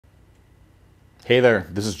Hey there,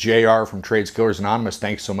 this is JR from Trades Killers Anonymous.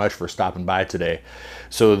 Thanks so much for stopping by today.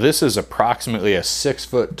 So this is approximately a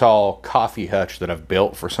 6-foot tall coffee hutch that I've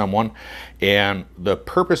built for someone. And the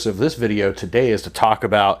purpose of this video today is to talk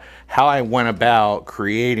about how I went about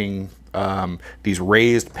creating these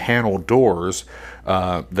raised panel doors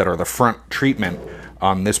that are the front treatment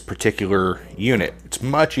on this particular unit. It's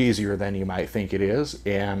much easier than you might think it is,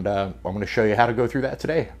 and I'm going to show you how to go through that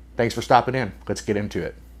today. Thanks for stopping in. Let's get into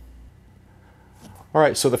it. All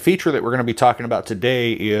right, so the feature that we're going to be talking about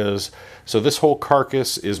today is, so this whole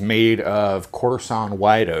carcass is made of quarter-sawn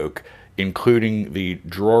white oak, including the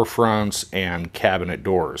drawer fronts and cabinet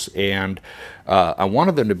doors. And I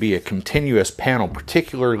wanted them to be a continuous panel,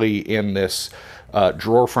 particularly in this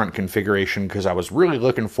drawer front configuration, because I was really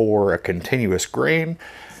looking for a continuous grain.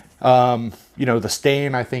 You know, the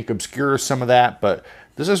stain, I think, obscures some of that, but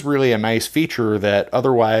this is really a nice feature that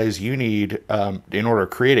otherwise you need, in order to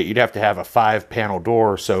create it, you'd have to have a 5-panel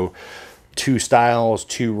door, so 2 stiles,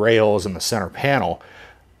 2 rails in the center panel.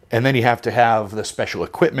 And then you have to have the special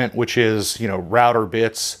equipment, which is, you know, router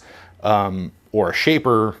bits or a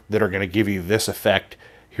shaper that are going to give you this effect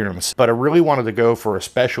here in the. But I really wanted to go for a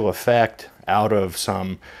special effect out of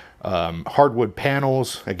some hardwood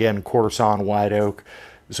panels, again, quarter-sawn white oak.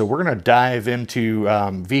 So we're going to dive into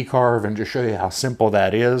Vcarve and just show you how simple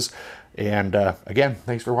that is. And again,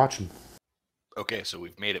 thanks for watching. Okay, so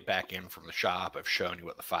we've made it back in from the shop. I've shown you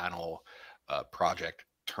what the final project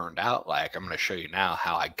turned out like. I'm going to show you now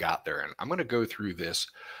how I got there. And I'm going to go through this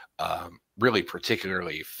really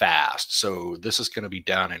particularly fast. So this is going to be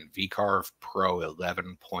done in Vcarve Pro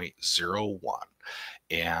 11.01.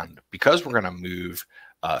 And because we're going to move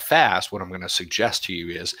fast, what I'm going to suggest to you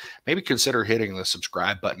is maybe consider hitting the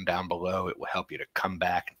subscribe button down below. It will help you to come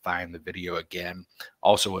back and find the video again.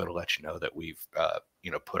 Also, it'll let you know that we've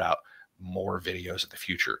put out more videos in the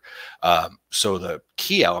future. So the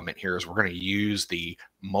key element here is we're going to use the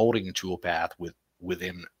molding toolpath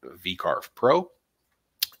within Vcarve Pro.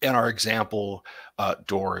 And our example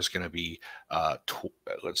door is going to be,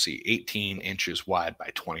 let's see, 18 inches wide by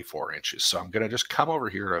 24 inches. So I'm going to just come over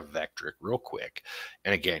here to Vectric real quick.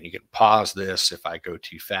 And again, you can pause this if I go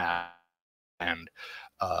too fast and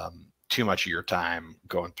too much of your time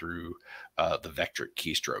going through the Vectric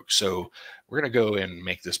keystroke. So we're going to go and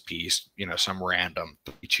make this piece, you know, some random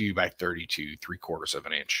 32 by 32, 3/4 of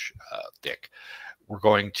an inch thick. We're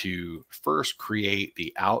going to first create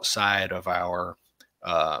the outside of our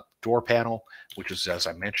door panel, which is, as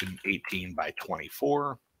I mentioned, 18 by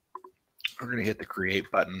 24. We're going to hit the create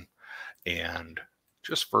button, and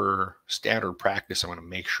just for standard practice, I'm going to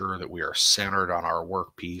make sure that we are centered on our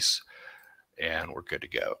workpiece, and we're good to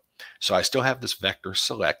go. So I still have this vector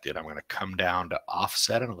selected. I'm going to come down to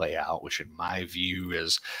offset and layout, which in my view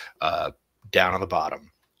is down on the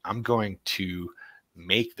bottom. I'm going to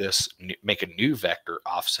make a new vector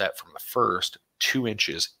offset from the first 2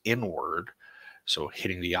 inches inward. So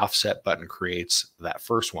hitting the offset button creates that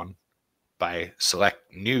first one. By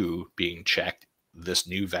select new being checked, this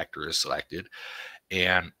new vector is selected.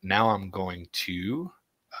 And now I'm going to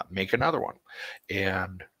make another one.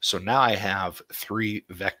 And so now I have 3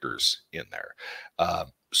 vectors in there.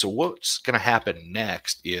 So what's going to happen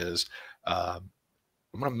next is I'm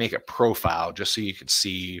going to make a profile just so you can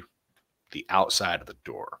see the outside of the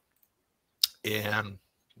door. And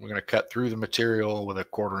we're going to cut through the material with a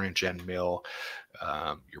 1/4 inch end mill.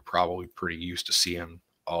 You're probably pretty used to seeing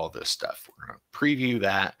all this stuff. We're going to preview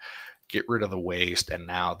that, get rid of the waste, and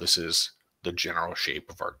now this is the general shape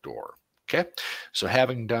of our door. Okay, so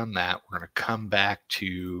having done that, we're going to come back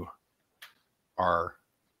to our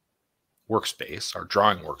workspace, our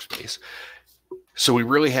drawing workspace. So we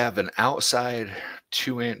really have an outside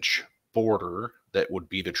 2-inch border that would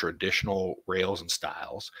be the traditional rails and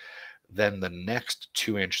stiles. Then the next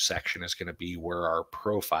 2-inch section is going to be where our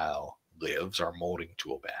profile lives, our molding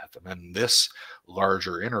toolpath. And then this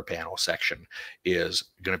larger inner panel section is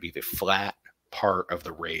going to be the flat part of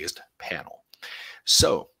the raised panel.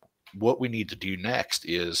 So what we need to do next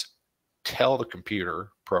is tell the computer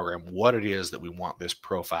program what it is that we want this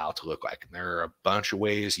profile to look like. And there are a bunch of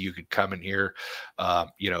ways you could come in here,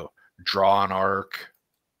 draw an arc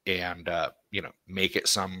and, make it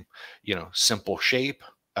some, simple shape.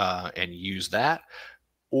 And use that,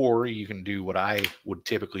 or you can do what I would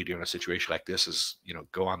typically do in a situation like this is,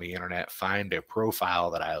 go on the internet, find a profile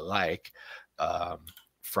that I like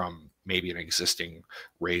from maybe an existing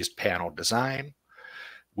raised panel design,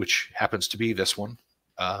 which happens to be this one.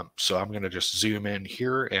 So I'm going to just zoom in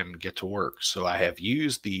here and get to work. So I have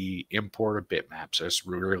used the imported bitmaps. It's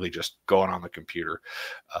really just going on the computer,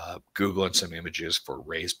 Googling some images for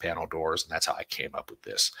raised panel doors, and that's how I came up with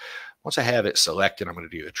this. Once I have it selected, I'm going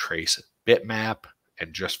to do the trace bitmap,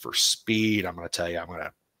 and just for speed, I'm going to tell you I'm going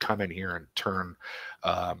to come in here and turn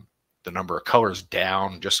the number of colors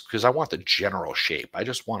down just because I want the general shape. I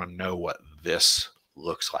just want to know what this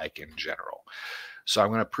looks like in general. So I'm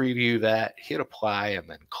going to preview that, hit apply, and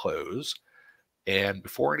then close. And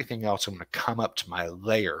before anything else, I'm going to come up to my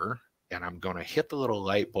layer and I'm going to hit the little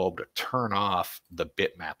light bulb to turn off the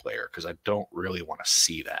bitmap layer because I don't really want to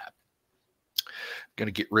see that. I'm going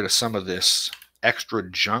to get rid of some of this extra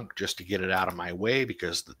junk just to get it out of my way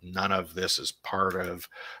because none of this is part of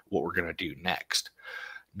what we're going to do next.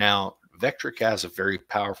 Now, Vectric has a very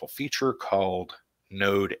powerful feature called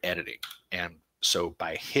node editing. And so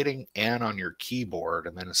by hitting N on your keyboard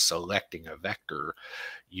and then selecting a vector,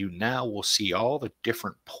 you now will see all the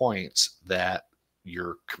different points that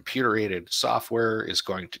your computer-aided software is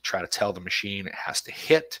going to try to tell the machine it has to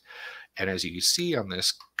hit. And as you can see on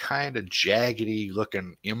this kind of jaggedy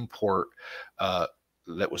looking import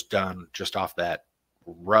that was done just off that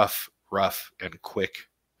rough and quick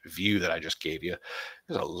view that I just gave you,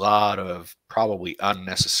 there's a lot of probably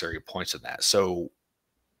unnecessary points in that. So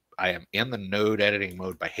I am in the node editing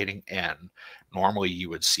mode by hitting N. Normally you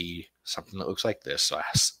would see something that looks like this. So I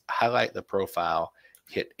highlight the profile,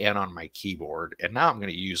 hit N on my keyboard, and now I'm going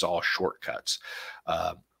to use all shortcuts.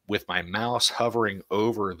 With my mouse hovering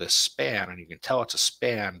over the span, and you can tell it's a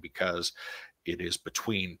span because it is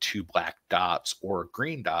between two black dots, or a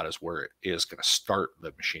green dot is where it is going to start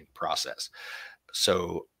the machine process.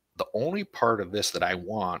 So the only part of this that I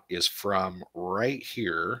want is from right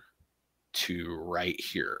here to right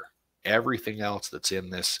here. Everything else that's in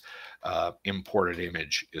this imported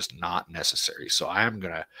image is not necessary. So I'm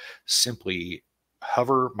going to simply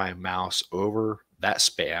hover my mouse over that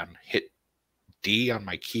span, hit D on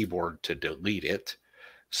my keyboard to delete it.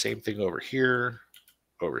 Same thing over here,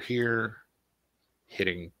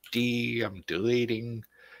 hitting D, I'm deleting,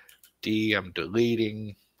 D, I'm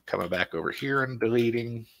deleting, coming back over here and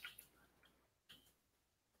deleting.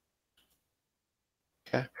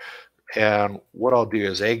 Okay. And what I'll do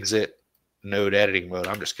is exit node editing mode.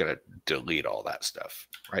 I'm just going to delete all that stuff,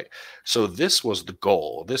 right? So this was the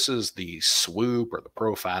goal. This is the swoop or the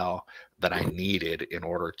profile that I needed in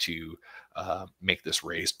order to make this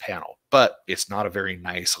raised panel, but it's not a very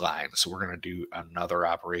nice line. So we're going to do another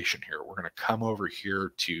operation here. We're going to come over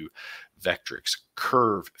here to Vectric's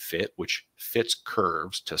curve fit, which fits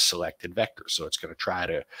curves to selected vectors. So it's going to try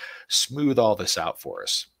to smooth all this out for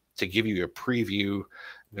us. To give you a preview,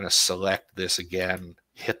 I'm going to select this again,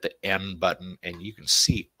 hit the N button, and you can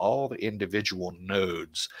see all the individual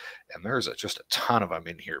nodes. And there's just a ton of them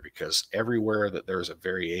in here because everywhere that there's a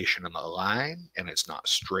variation in the line and it's not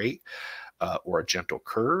straight or a gentle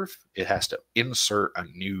curve, it has to insert a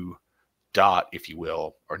new dot, if you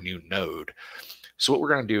will, or new node. So what we're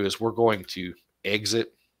going to do is we're going to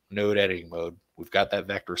exit node editing mode. We've got that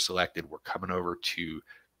vector selected. We're coming over to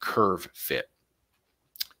curve fit.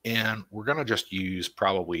 And we're going to just use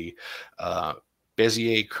probably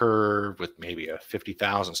Bezier curve with maybe a 50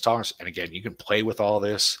 thousandths tolerance. And again, you can play with all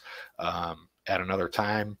this at another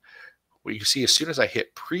time. What you can see as soon as I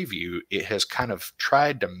hit preview, it has kind of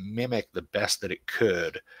tried to mimic the best that it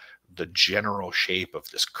could the general shape of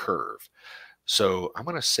this curve. So I'm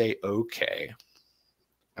going to say OK.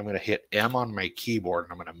 I'm going to hit M on my keyboard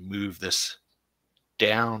and I'm going to move this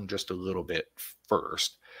down just a little bit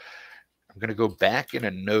first. I'm going to go back in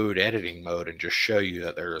a node editing mode and just show you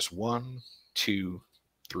that there's 1, 2,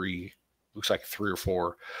 3, looks like 3 or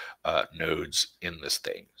 4 nodes in this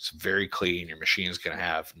thing. It's very clean. Your machine's going to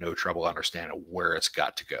have no trouble understanding where it's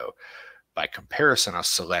got to go. By comparison, I'll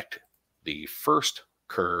select the first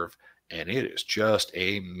curve and it is just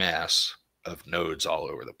a mess of nodes all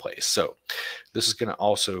over the place. So this is going to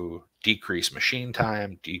also decrease machine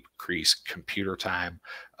time, decrease computer time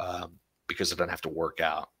because it doesn't have to work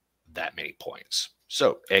out that many points.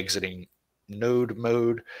 So exiting node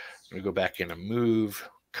mode, I'm going to go back in and move,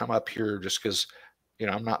 come up here just because, you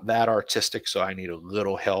know, I'm not that artistic, so I need a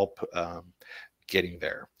little help getting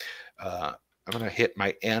there. I'm going to hit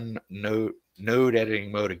my N node editing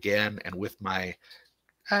mode again, and with my,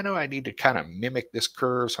 I know I need to kind of mimic this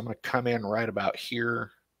curve, so I'm going to come in right about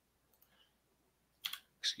here.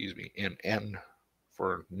 Excuse me, in N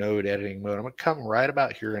for node editing mode. I'm going to come right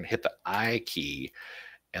about here and hit the I key.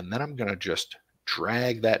 And then I'm going to just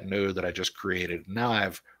drag that node that I just created. Now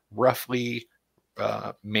I've roughly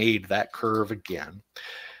made that curve again.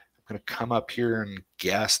 I'm going to come up here and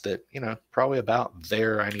guess that, you know, probably about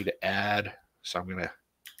there I need to add. So I'm going to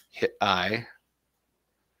hit I.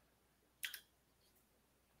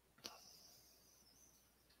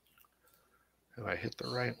 Have I hit the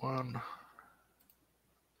right one?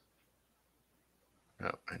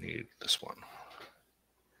 No, I need this one.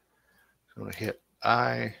 So I'm going to hit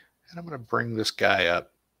I, and I'm going to bring this guy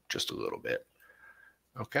up just a little bit.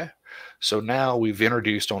 Okay, so now we've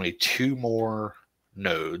introduced only 2 more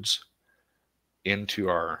nodes into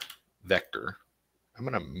our vector. I'm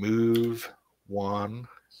going to move one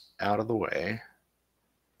out of the way.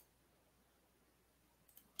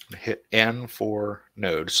 Hit N for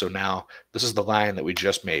nodes. So now this is the line that we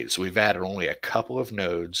just made. So we've added only a couple of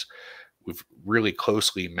nodes. We've really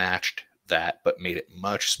closely matched that, but made it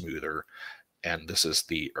much smoother. And this is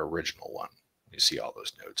the original one. You see all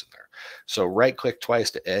those nodes in there. So right click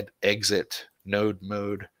twice to exit node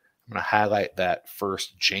mode. I'm going to highlight that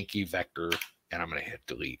first janky vector, and I'm going to hit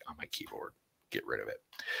delete on my keyboard. Get rid of it.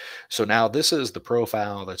 So now this is the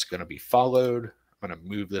profile that's going to be followed. I'm going to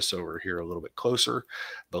move this over here a little bit closer.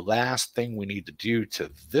 The last thing we need to do to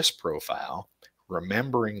this profile,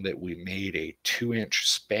 remembering that we made a 2-inch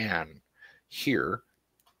span here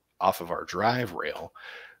off of our drive rail,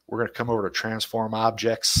 we're going to come over to transform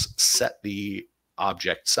objects, set the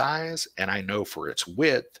object size, and I know for its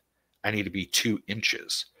width, I need to be 2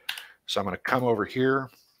 inches. So I'm going to come over here,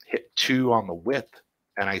 hit 2 on the width,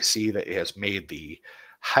 and I see that it has made the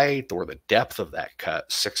height or the depth of that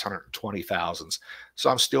cut 620 thousandths. So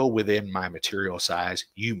I'm still within my material size.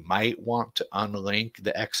 You might want to unlink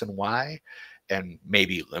the X and Y and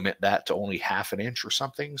maybe limit that to only 1/2 inch or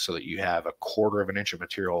something so that you have 1/4 of an inch of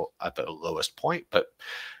material at the lowest point. But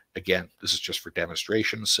again, this is just for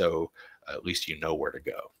demonstration, so at least you know where to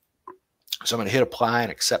go. So I'm going to hit apply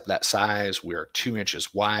and accept that size. We're 2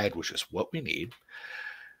 inches wide, which is what we need.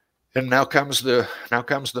 And now comes the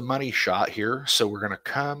money shot here. So we're going to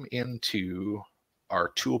come into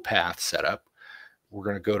our toolpath setup. We're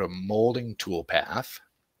going to go to molding toolpath,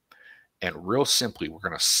 and real simply, we're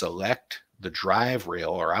going to select the drive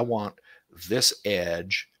rail, or I want this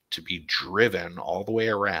edge to be driven all the way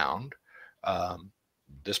around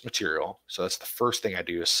this material. So that's the first thing I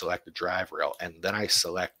do, is select the drive rail, and then I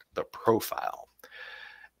select the profile.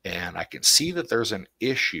 And I can see that there's an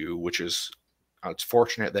issue, which is, it's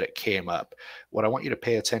fortunate that it came up. What I want you to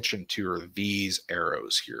pay attention to are these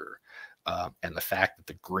arrows here, and the fact that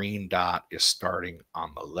the green dot is starting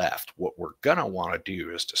on the left. What we're gonna want to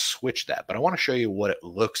do is to switch that, but I want to show you what it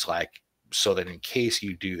looks like so that in case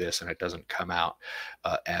you do this and it doesn't come out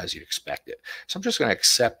as you expect it. So I'm just going to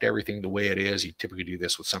accept everything the way it is. You typically do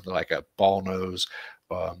this with something like a ball nose.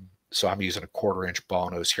 So I'm using a 1/4 inch ball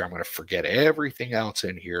nose here. I'm going to forget everything else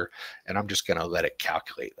in here, and I'm just going to let it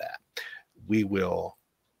calculate that. We will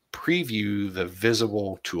preview the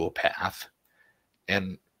visible toolpath,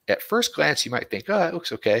 and at first glance you might think, oh, it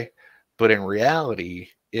looks okay, but in reality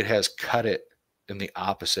it has cut it in the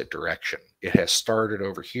opposite direction. It has started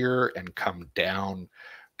over here and come down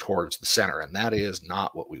towards the center, and that is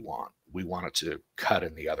not what we want. We want it to cut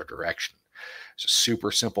in the other direction. It's a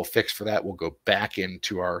super simple fix for that. We'll go back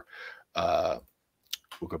into our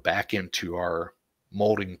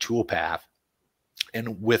molding toolpath,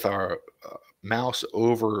 and with our mouse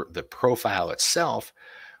over the profile itself,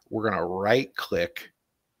 we're going to right click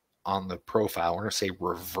on the profile. We're going to say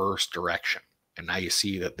reverse direction. And now you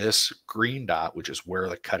see that this green dot, which is where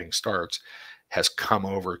the cutting starts, has come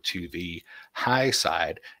over to the high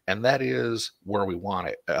side, and that is where we want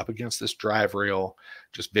it, up against this drive rail.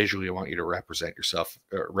 Just visually, I want you to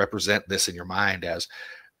represent this in your mind as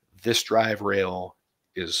this drive rail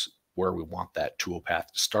is where we want that toolpath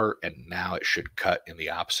to start, and now it should cut in the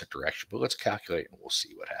opposite direction. But let's calculate and we'll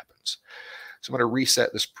see what happens. So I'm going to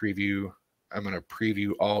reset this preview. I'm going to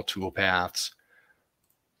preview all toolpaths.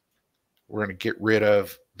 We're going to get rid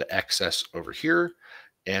of the excess over here.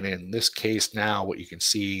 And in this case now, what you can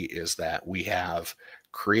see is that we have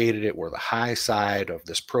created it where the high side of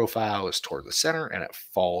this profile is toward the center, and it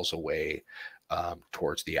falls away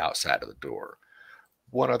towards the outside of the door.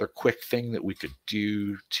 One other quick thing that we could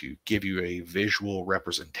do to give you a visual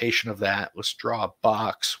representation of that, let's draw a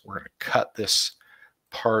box. We're going to cut this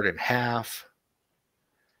part in half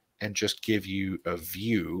and just give you a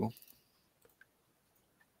view.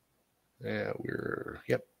 Yeah,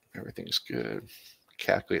 yep, everything's good.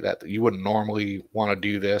 Calculate that. You wouldn't normally want to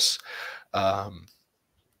do this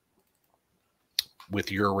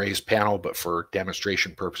with your raised panel, but for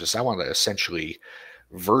demonstration purposes, I want to essentially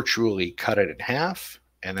virtually cut it in half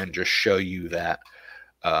and then just show you that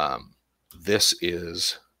this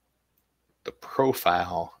is the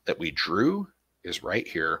profile that we drew is right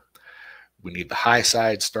here. we need the high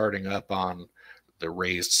side starting up on the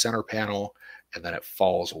raised center panel, and then it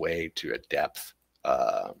falls away to a depth,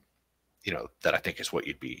 that I think is what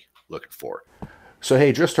you'd be looking for. So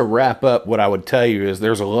hey, just to wrap up, what I would tell you is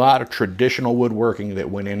there's a lot of traditional woodworking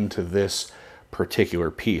that went into this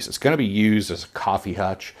particular piece. It's going to be used as a coffee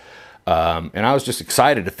hutch. And I was just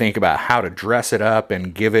excited to think about how to dress it up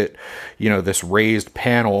and give it, this raised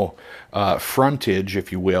panel frontage,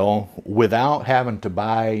 if you will, without having to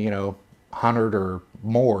buy, $100 or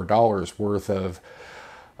more worth of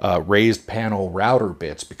raised panel router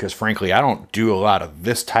bits, because frankly, I don't do a lot of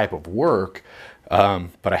this type of work.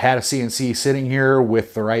 But I had a CNC sitting here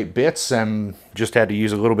with the right bits and just had to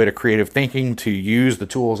use a little bit of creative thinking to use the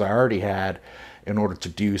tools I already had in order to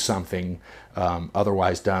do something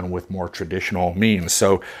otherwise done with more traditional means.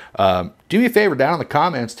 So do me a favor, down in the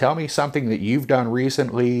comments, tell me something that you've done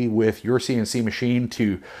recently with your CNC machine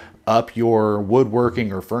to up your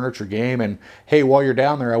woodworking or furniture game. And hey, while you're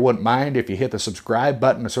down there, I wouldn't mind if you hit the subscribe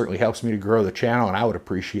button. It certainly helps me to grow the channel, and I would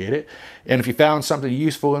appreciate it. And if you found something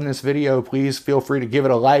useful in this video, please feel free to give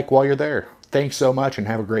it a like while you're there. Thanks so much, and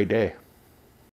have a great day.